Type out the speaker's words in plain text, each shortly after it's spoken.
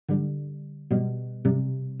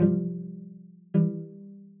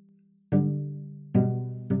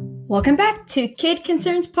Welcome back to Kid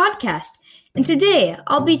Concerns Podcast, and today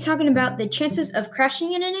I'll be talking about the chances of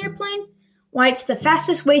crashing in an airplane, why it's the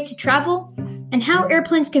fastest way to travel, and how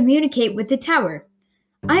airplanes communicate with the tower.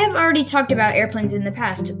 I have already talked about airplanes in the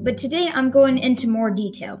past, but today I'm going into more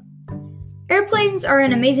detail. Airplanes are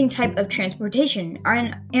an amazing type of transportation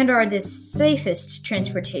and are the safest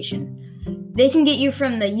transportation. They can get you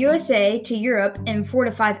from the USA to Europe in 4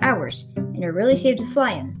 to 5 hours, and are really safe to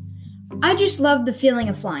fly in. I just love the feeling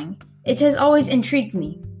of flying. It has always intrigued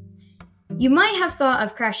me. You might have thought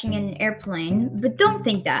of crashing in an airplane, but don't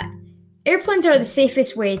think that. Airplanes are the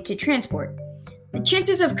safest way to transport. The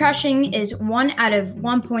chances of crashing is 1 out of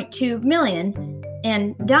 1.2 million,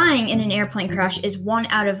 and dying in an airplane crash is 1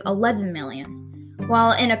 out of 11 million,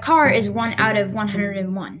 while in a car is 1 out of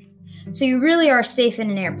 101. So you really are safe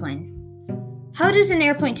in an airplane. How does an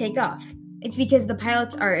airplane take off? It's because the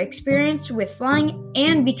pilots are experienced with flying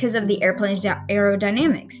and because of the airplane's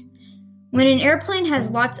aerodynamics. When an airplane has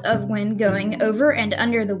lots of wind going over and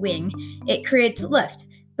under the wing, it creates lift,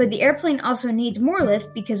 but the airplane also needs more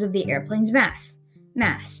lift because of the airplane's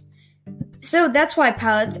mass. So that's why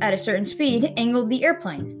pilots at a certain speed angle the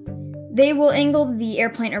airplane. They will angle the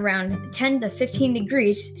airplane around 10 to 15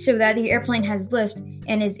 degrees so that the airplane has lift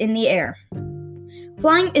and is in the air.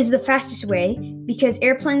 Flying is the fastest way because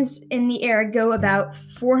airplanes in the air go about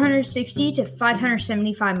 460 to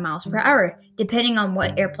 575 miles per hour, depending on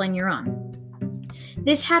what airplane you're on.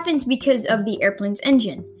 This happens because of the airplane's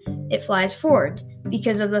engine. It flies forward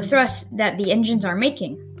because of the thrust that the engines are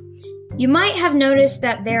making. You might have noticed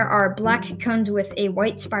that there are black cones with a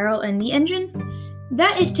white spiral in the engine.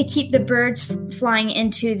 That is to keep the birds flying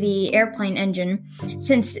into the airplane engine,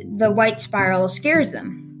 since the white spiral scares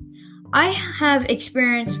them. I have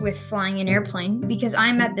experience with flying an airplane because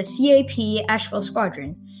I'm at the CAP Asheville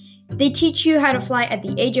Squadron. They teach you how to fly at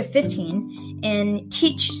the age of 15 and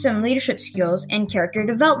teach some leadership skills and character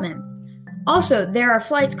development. Also, there are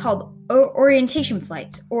flights called orientation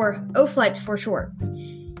flights, or O-flights for short.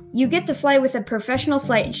 You get to fly with a professional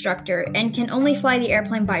flight instructor and can only fly the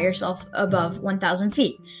airplane by yourself above 1,000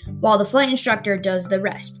 feet, while the flight instructor does the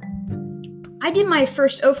rest. I did my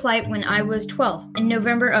first O-flight when I was 12 in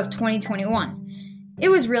November of 2021. It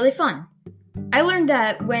was really fun. I learned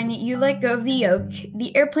that when you let go of the yoke,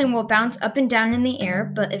 the airplane will bounce up and down in the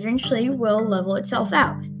air, but eventually will level itself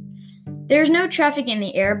out. There's no traffic in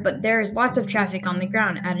the air, but there is lots of traffic on the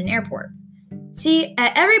ground at an airport. See,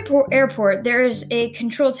 at every airport, there is a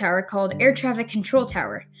control tower called Air Traffic Control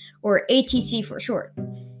Tower, or ATC for short.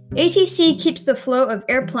 ATC keeps the flow of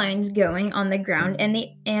airplanes going on the ground and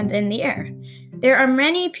in the air. There are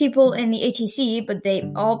many people in the ATC, but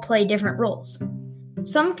they all play different roles.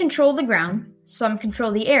 Some control the ground, some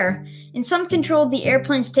control the air, and some control the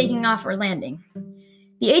airplanes taking off or landing.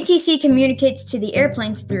 The ATC communicates to the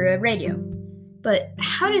airplanes through a radio. But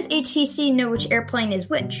how does ATC know which airplane is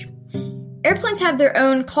which? Airplanes have their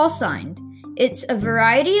own call sign. It's a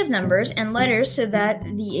variety of numbers and letters so that the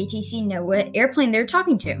ATC know what airplane they're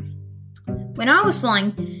talking to. When I was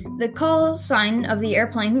flying, the call sign of the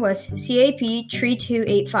airplane was CAP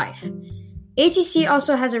 3285. ATC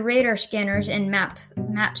also has a radar scanners and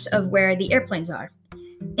maps of where the airplanes are.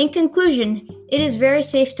 In conclusion, it is very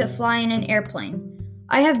safe to fly in an airplane.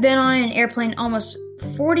 I have been on an airplane almost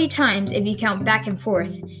 40 times if you count back and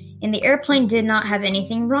forth, and the airplane did not have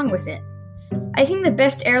anything wrong with it. I think the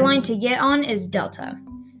best airline to get on is Delta.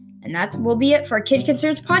 And that will be it for Kid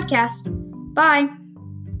Concerns Podcast. Bye!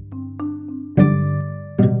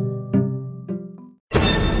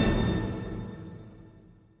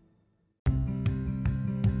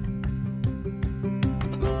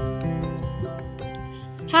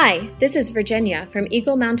 Hi, this is Virginia from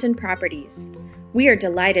Eagle Mountain Properties. We are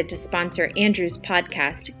delighted to sponsor Andrew's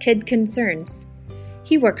podcast, Kid Concerns.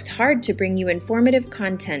 He works hard to bring you informative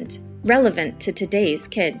content relevant to today's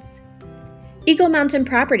kids. Eagle Mountain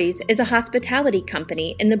Properties is a hospitality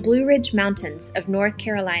company in the Blue Ridge Mountains of North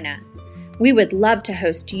Carolina. We would love to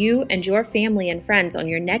host you and your family and friends on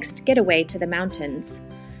your next getaway to the mountains.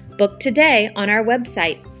 Book today on our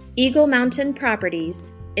website,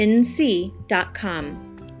 eaglemountainpropertiesnc.com.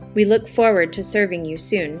 We look forward to serving you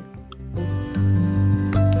soon.